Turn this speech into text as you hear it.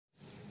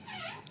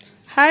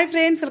Hi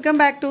friends, welcome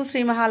back to Shri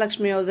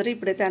Mahalakshmi hosiery.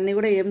 ఇప్పుడైతే అన్ని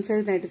కూడా ఎం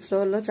సైజ్ నైటీస్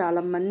లో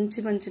చాలా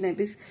మంచి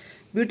nighties,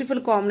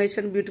 beautiful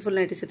combination, beautiful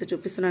nighties అయితే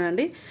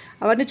చూపిస్తున్నానండి.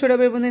 అవన్నీ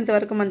చూడబోయే ముందు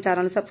ఇంతవరకు మన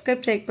ఛానల్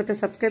సబ్స్క్రైబ్ చేయకపోతే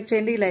సబ్స్క్రైబ్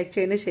చేయండి, లైక్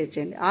చేయండి, షేర్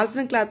చేయండి.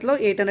 ఆల్ఫైన్ క్లాత్ లో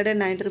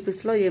 890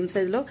 రూపీస్లో ఎం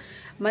సైజ్ లో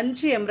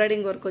మంచి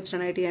ఎంబ్రాయిడింగ్ వర్క్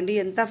వచ్చిన నైటీ అండి.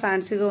 ఎంత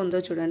ఫ్యాన్సీగా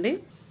ఉందో చూడండి.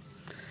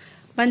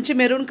 మంచి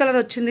మెరూన్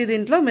కలర్ వచ్చింది.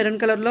 దీంట్లో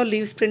మెరూన్ కలర్ లో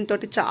లీవ్స్ ప్రింట్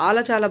తోటి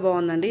చాలా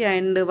బాగుందండి.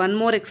 And one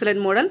more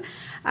excellent model.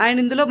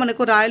 And ఇందులో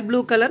మనకు రాయల్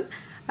బ్లూ కలర్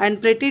అండ్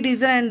ప్రతి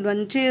డిజైన్ అండ్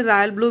మంచి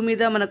రాయల్ బ్లూ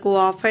మీద మనకు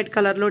ఆఫ్ వైట్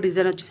కలర్ లో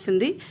డిజైన్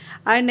వచ్చేసింది.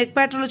 అండ్ నెక్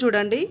ప్యాటర్న్ లో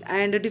చూడండి.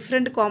 అండ్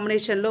డిఫరెంట్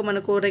కాంబినేషన్ లో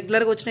మనకు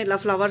రెగ్యులర్ గా వచ్చిన ఇలా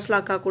ఫ్లవర్స్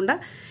లా కాకుండా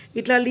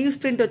ఇట్లా లీవ్స్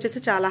ప్రింట్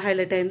వచ్చేసి చాలా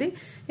హైలైట్ అయింది.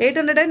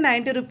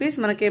 890 రూపీస్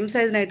మనకి ఎం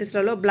సైజ్ నైటీస్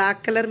లలో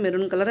black colour,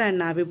 maroon colour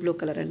and navy blue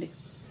colour అండి.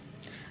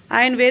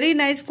 అండ్ వెరీ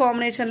నైస్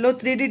కాంబినేషన్ లో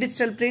 3D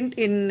digital print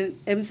in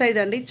M size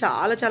అండి.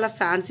 చాలా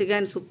ఫ్యాన్సీగా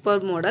and super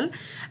model.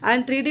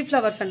 And 3D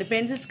flowers అండి,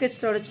 పెన్సిల్ స్కెచ్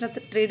తో వచ్చిన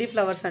 3D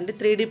ఫ్లవర్స్ అండి.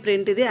 3D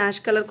ప్రింట్ ఇది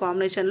యాష్ కలర్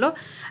కాంబినేషన్ లో.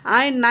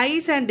 And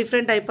nice and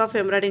different type of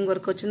embroidering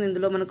work వచ్చింది.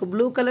 ఇందులో మనకు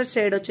బ్లూ కలర్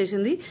షేడ్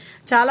వచ్చేసింది.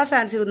 చాలా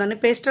ఫ్యాన్సీగా ఉందండి.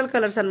 పేస్టల్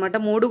కలర్స్ అనమాట,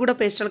 3 కూడా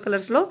పేస్టల్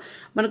కలర్స్ లో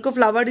మనకు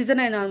ఫ్లవర్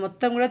డిజైన్ అయిన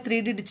మొత్తం కూడా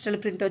 3D డిజిటల్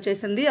ప్రింట్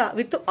వచ్చేసింది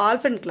విత్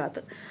ఆల్ఫైన్ క్లాత్.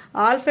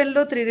 ఆల్ఫైన్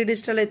లో 3D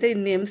డిజిటల్ అయితే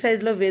ఇన్ని ఎం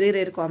సైజ్ లో వెరీ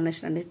రేర్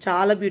కాంబినేషన్ అండి.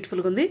 చాలా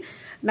బ్యూటిఫుల్ గా ఉంది.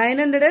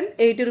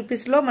 980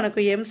 రూపీస్ లో మనకు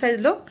ఎం సైజ్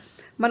లో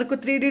మనకు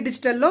 3D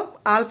డిజిటల్ లో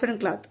alpine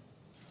cloth.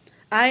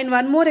 And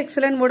one more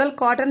excellent model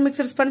cotton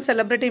mixer spun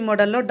celebrity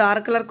model లో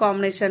డార్క్ కలర్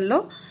కాంబినేషన్ లో.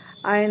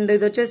 అండ్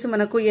ఇది వచ్చేసి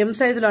మనకు ఎం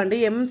సైజ్ లో అండి.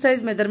 M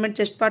size measurement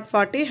chest part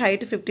 40,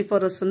 height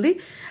 54 వస్తుంది.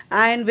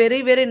 And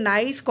very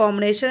nice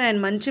combination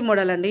and మంచి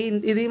మోడల్ అండి.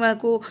 ఇది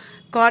మనకు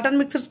cotton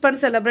mixer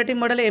spun celebrity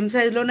model M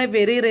size లోనే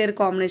వెరీ రేర్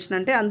కాంబినేషన్.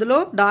 అంటే అందులో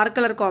dark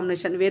colour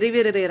combination very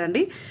rare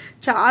అండి.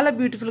 చాలా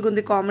బ్యూటిఫుల్ గా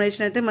ఉంది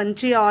కాంబినేషన్ అయితే.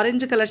 మంచి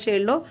ఆరెంజ్ కలర్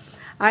షేడ్ లో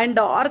and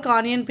dark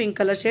onion pink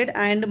colour shade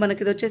and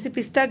మనకి ఇది వచ్చేసి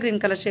పిస్తా గ్రీన్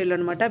కలర్ షేడ్ లో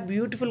అనమాట.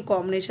 బ్యూటిఫుల్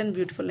కాంబినేషన్,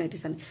 బ్యూటిఫుల్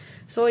నైటీస్ అండి.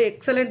 సో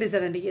ఎక్సలెంట్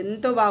డిజైన్ అండి.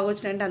 ఎంతో బాగా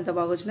వచ్చినాయి అంటే అంత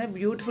బాగా వచ్చినాయి.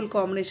 బ్యూటిఫుల్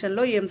కాంబినేషన్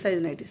లో M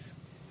size nighties.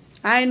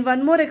 And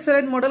one more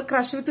excellent model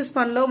crush with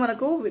spun లో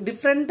మనకు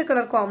డిఫరెంట్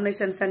కలర్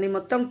కాంబినేషన్స్ అండి.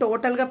 మొత్తం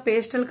టోటల్ గా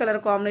పేస్టల్ కలర్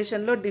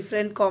కాంబినేషన్ లో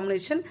different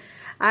combination.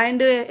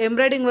 And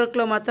embroidering work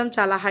లో మాత్రం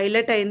చాలా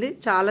హైలైట్ అయింది.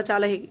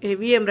 చాలా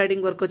హెవీ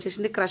ఎంబ్రాయిడింగ్ వర్క్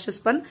వచ్చేసింది. క్రష్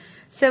స్పన్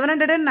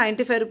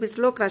 795 రూపీస్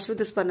లో క్రష్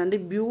విత్ స్పన్ అండి.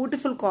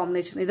 Beautiful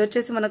combination. ఇది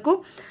వచ్చేసి మనకు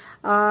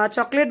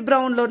చాక్లెట్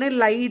బ్రౌన్ లోనే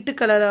లైట్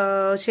కలర్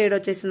షేడ్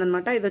వచ్చేసింది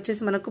అనమాట. ఇది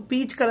వచ్చేసి మనకు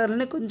పీచ్ కలర్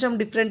లోనే కొంచెం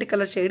different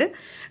colour shade.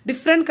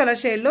 Different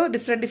colour shade లో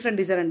డిఫరెంట్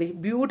డిజైన్ అండి.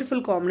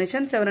 Beautiful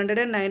combination.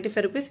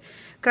 795 rupees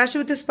crush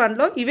with spun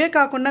లో. ఇవే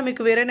కాకుండా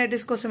మీకు వేరే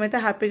నైటీస్ కోసం అయితే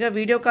హ్యాపీగా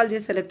వీడియో కాల్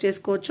చేసి సెలెక్ట్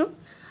చేసుకోవచ్చు.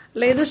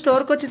 లేదు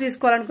స్టోర్కి వచ్చి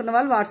తీసుకోవాలనుకున్న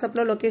వాళ్ళు వాట్సాప్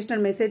లో లొకేషన్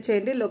అని మెసేజ్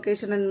చేయండి.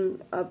 లొకేషన్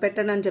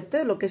పెట్టండి అని చెప్తే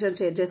లొకేషన్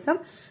షేర్ చేస్తాం.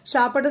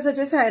 షాప్ అడ్రస్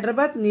వచ్చేసి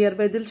హైదరాబాద్ నియర్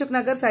బై దిల్సుఖ్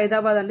నగర్,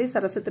 సైదాబాద్ అండి.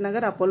 Saraswati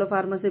Nagar, Apollo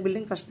pharmacy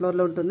building first floor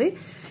లో ఉంటుంది.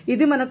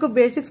 ఇది మనకు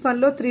బేసిక్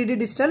స్పన్ లో 3D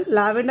డిజిటల్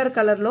లావెండర్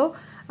కలర్ లో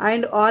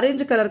అండ్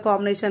ఆరెంజ్ కలర్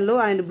కాంబినేషన్ లో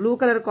అండ్ బ్లూ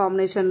కలర్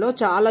కాంబినేషన్ లో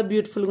చాలా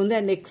బ్యూటిఫుల్ గా ఉంది.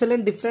 And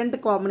excellent different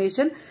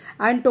combination.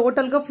 And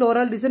total గా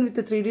floral design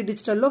with 3D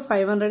digital లో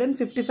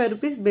 555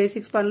 రూపీస్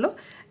బేసిక్ స్పన్ లో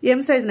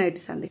ఎం సైజ్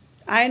నైటీస్ అండి.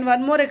 And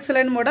one more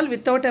excellent model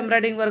without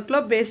embroidering work లో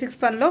బేసిక్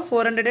స్పన్ లో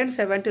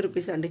 470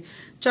 రూపీస్ అండి.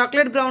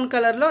 చాక్లెట్ బ్రౌన్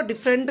కలర్ లో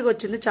different గా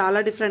వచ్చింది. చాలా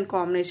డిఫరెంట్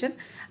కాంబినేషన్.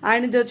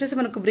 అండ్ ఇది వచ్చేసి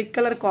మనకు బ్రిక్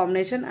కలర్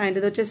కాంబినేషన్. అండ్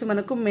ఇది వచ్చేసి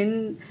మనకు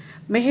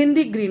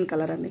మెహందీ గ్రీన్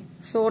కలర్ అండి.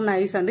 సో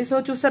నైస్ అండి. సో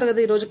చూస్తారు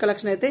కదా ఈ రోజు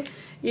కలెక్షన్ అయితే.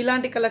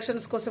 ఇలాంటి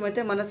కలెక్షన్స్ కోసం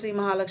అయితే మన Shri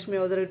Mahalakshmi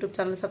hosiery YouTube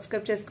channel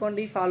subscribe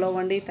చేసుకోండి, ఫాలో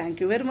అవ్వండి.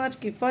 Thank you very much.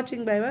 Keep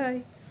watching. By.